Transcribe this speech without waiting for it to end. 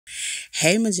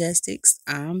Hey Mojestics,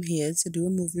 I'm here to do a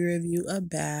movie review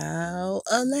about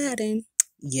Aladdin.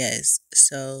 Yes,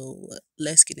 so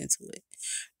let's get into it.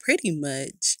 Pretty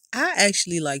much, I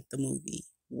actually liked the movie.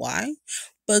 Why?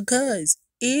 Because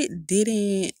it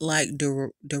didn't like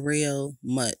derail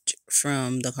much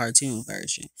from the cartoon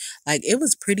version. Like it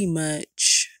was pretty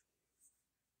much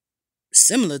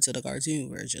similar to the cartoon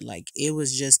version. Like it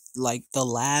was just like the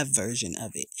live version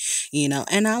of it.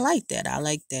 And I like that. I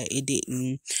like that it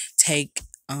didn't take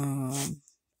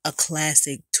a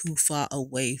classic too far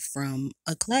away from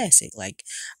a classic. Like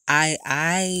I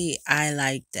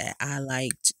like that. I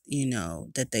liked,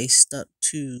 that they stuck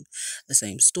to the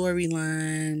same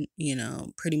storyline,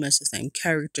 pretty much the same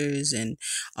characters and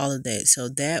all of that. So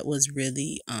that was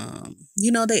really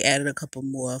they added a couple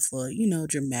more for,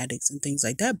 dramatics and things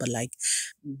like that, but like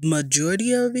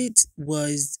majority of it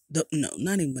was the no,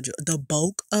 not even majority. The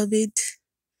bulk of it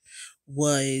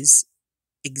was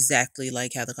exactly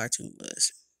like how the cartoon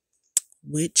was,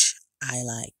 which I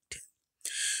liked.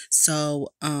 So,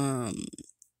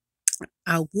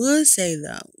 I would say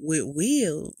though, with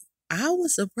Will, I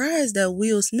was surprised that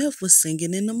Will Smith was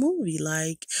singing in the movie.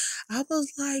 Like, I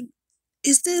was like,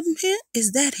 is that him?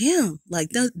 Is that him? Like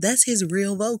that's his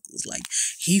real vocals. Like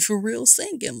he for real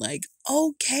singing. Like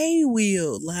okay,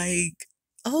 Will. Like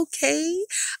okay,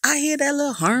 I hear that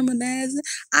little harmonizing.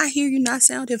 I hear you not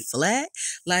sounding flat.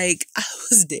 Like I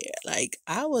was there. Like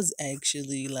I was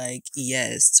actually like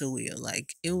yes to Will.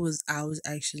 Like it was. I was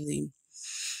actually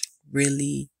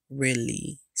really,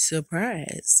 really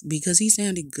surprised because he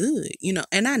sounded good.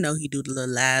 And I know he do the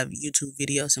little live YouTube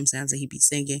video sometimes that he be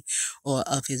singing or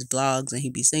of his vlogs and he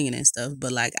be singing and stuff.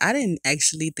 But like I didn't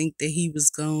actually think that he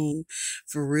was going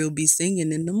for real be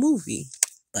singing in the movie.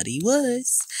 But he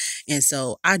was. And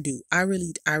so I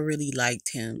really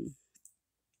liked him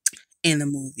in the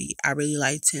movie. I really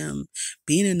liked him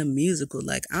being in the musical.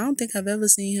 Like I don't think I've ever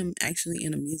seen him actually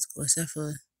in a musical except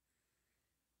for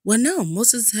well, no,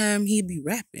 most of the time he'd be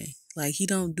rapping. Like he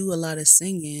don't do a lot of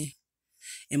singing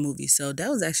in movies. So that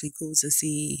was actually cool to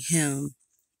see him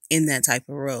in that type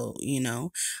of role.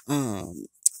 Um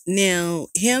Now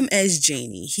him as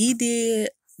Genie, he did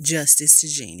justice to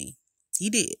Genie. He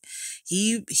did.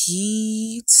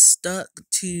 He stuck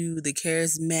to the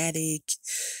charismatic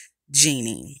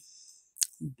Genie.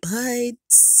 But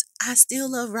I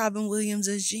still love Robin Williams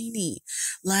as Genie.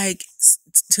 Like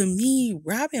to me,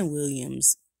 Robin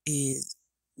Williams is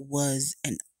was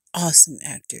an awesome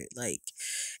actor. Like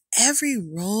every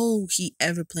role he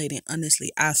ever played in,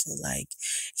 honestly, I feel like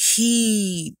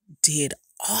he did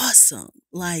awesome.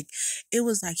 Like it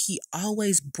was like he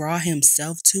always brought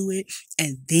himself to it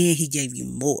and then he gave you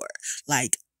more.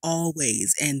 Like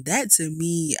always. And that to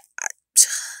me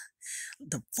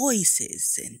the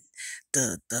voices and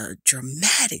the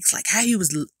dramatics, like how he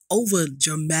was over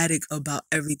dramatic about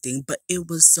everything, but it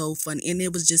was so fun and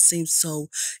it was just seemed so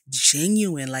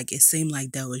genuine. Like it seemed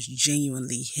like that was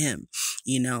genuinely him.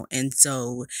 And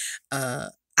so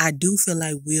I do feel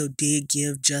like Will did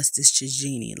give justice to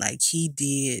Genie. Like he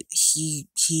did,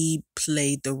 he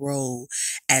played the role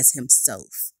as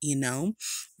himself.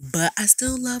 But I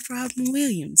still love Robin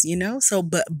Williams. So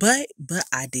but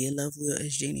I did love Will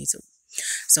as Genie too.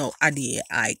 So I did.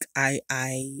 I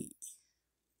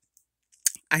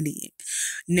did.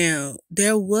 Now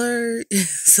there were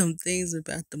some things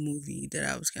about the movie that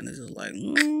I was kind of just like,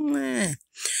 meh.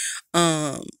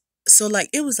 Um. So like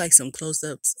it was like some close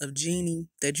ups of Genie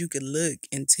that you could look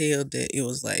and tell that it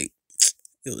was like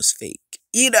it was fake.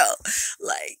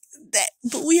 Like that.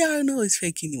 But we already know it's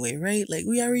fake anyway, right? Like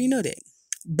we already know that.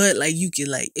 But like you could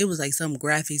like it was like some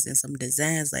graphics and some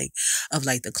designs like of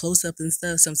like the close up and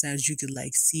stuff. Sometimes you could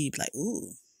like see like,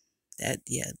 ooh,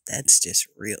 that's just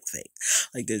real fake.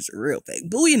 Like that's real fake.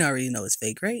 But we already know it's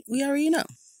fake, right? We already know.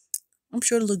 I'm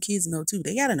sure the little kids know too.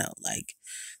 They gotta know. Like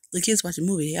the kids watch a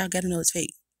movie, y'all gotta know it's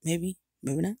fake. Maybe,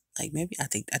 maybe not. Like maybe I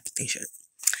think they should.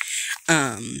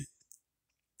 Um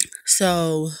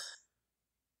so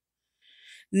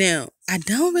Now, I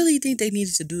don't really think they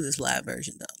needed to do this live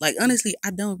version though. Like honestly,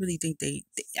 I don't really think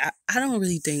I don't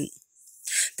really think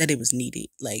that it was needed.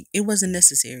 Like it wasn't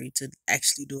necessary to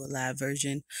actually do a live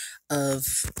version of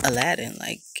Aladdin.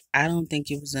 Like I don't think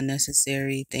it was a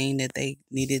necessary thing that they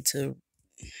needed to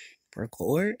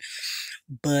record,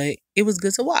 but it was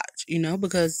good to watch,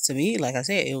 because to me, like I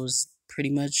said, it was pretty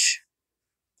much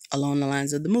along the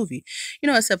lines of the movie,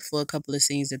 except for a couple of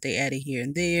scenes that they added here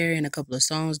and there and a couple of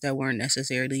songs that weren't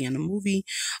necessarily in the movie,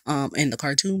 in the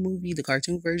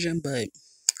cartoon version. But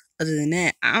Other than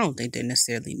that, I don't think they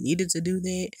necessarily needed to do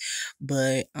that.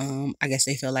 But I guess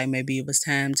they felt like maybe it was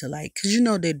time to like, cause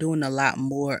they're doing a lot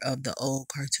more of the old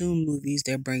cartoon movies.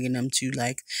 They're bringing them to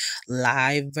like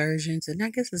live versions, and I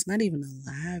guess it's not even a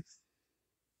live.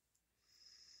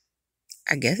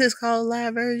 I guess it's called a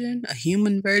live version, a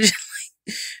human version.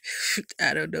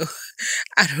 I don't know.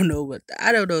 I don't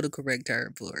know the correct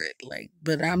term for it. Like,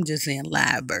 but I'm just saying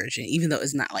live version, even though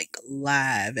it's not like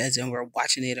live as in we're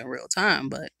watching it in real time.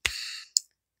 But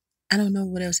I don't know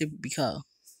what else it would be called.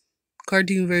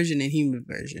 Cartoon version and human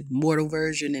version, mortal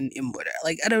version and immortal.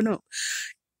 Like, I don't know.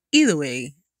 Either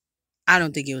way, I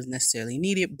don't think it was necessarily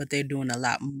needed, but they're doing a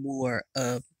lot more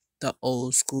of the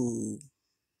old school,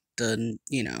 the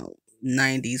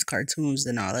 90s cartoons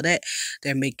and all of that.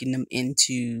 They're making them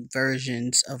into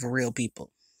versions of real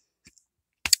people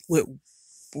with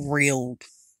real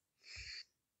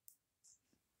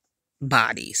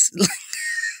bodies.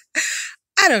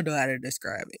 I don't know how to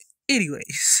describe it.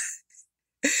 Anyways,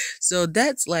 so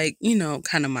that's like,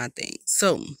 kind of my thing.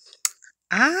 So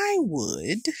I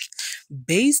would,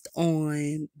 based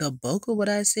on the bulk of what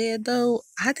I said though,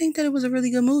 I think that it was a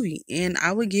really good movie. And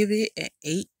I would give it an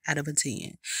 8 out of a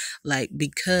 10. Like,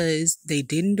 because they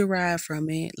didn't derive from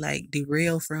it, like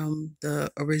derail from the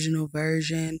original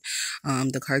version,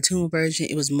 the cartoon version.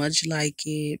 It was much like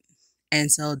it.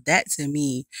 And so that to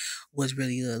me was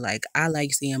really good. Like, I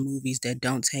like seeing movies that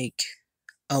don't take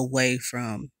away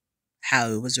from how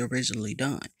it was originally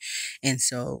done. And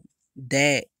so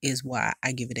that is why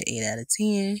I give it an 8 out of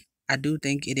 10. I do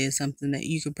think it is something that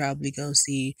you could probably go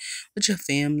see with your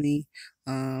family.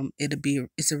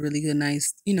 It's a really good,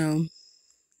 nice,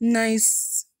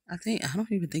 nice. I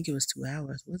don't even think it was 2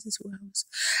 hours. Was it 2 hours?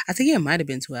 I think it might have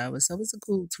been 2 hours. So it's a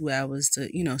cool 2 hours to,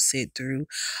 sit through.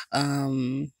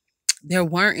 There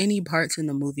weren't any parts in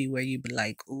the movie where you'd be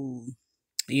like, ooh,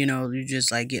 you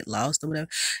just like get lost or whatever.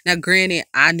 Now, granted,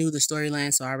 I knew the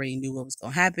storyline, so I already knew what was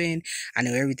gonna happen. I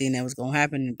knew everything that was gonna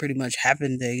happen, and pretty much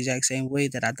happened the exact same way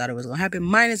that I thought it was gonna happen.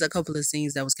 Minus a couple of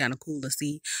scenes that was kind of cool to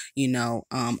see.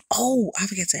 Oh, I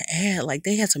forgot to add, like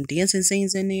they had some dancing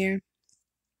scenes in there.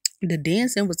 The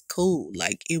dancing was cool,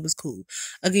 like it was cool.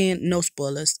 Again, no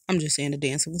spoilers. I'm just saying the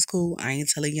dancing was cool. I ain't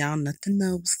telling y'all nothing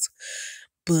else,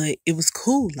 but it was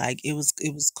cool. Like it was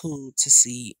cool to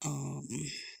see.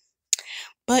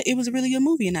 But it was a really good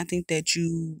movie, and I think that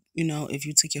if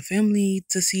you took your family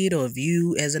to see it, or if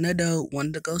you as an adult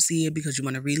wanted to go see it because you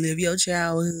want to relive your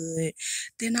childhood,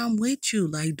 then I'm with you.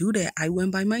 Like, do that. I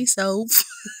went by myself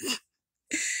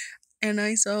and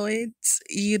I saw it,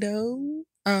 you know.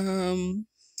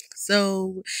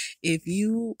 So if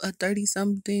you a 30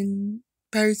 something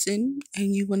person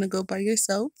and you want to go by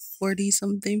yourself, 40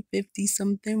 something, 50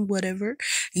 something, whatever,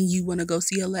 and you want to go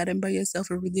see Aladdin by yourself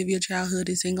and relive your childhood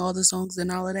and sing all the songs and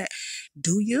all of that,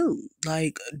 do you.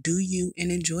 Like, do you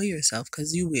and enjoy yourself,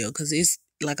 because you will, because it's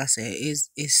like I said,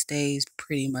 it stays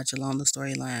pretty much along the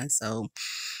storyline. So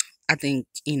I think,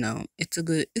 it's a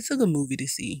good movie to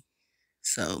see.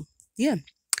 So yeah.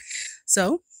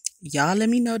 So, y'all let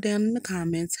me know down in the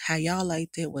comments how y'all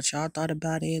liked it, what y'all thought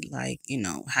about it, like,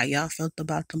 how y'all felt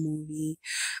about the movie.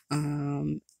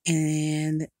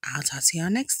 And I'll talk to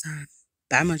y'all next time.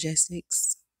 Bye,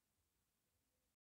 Mojestics.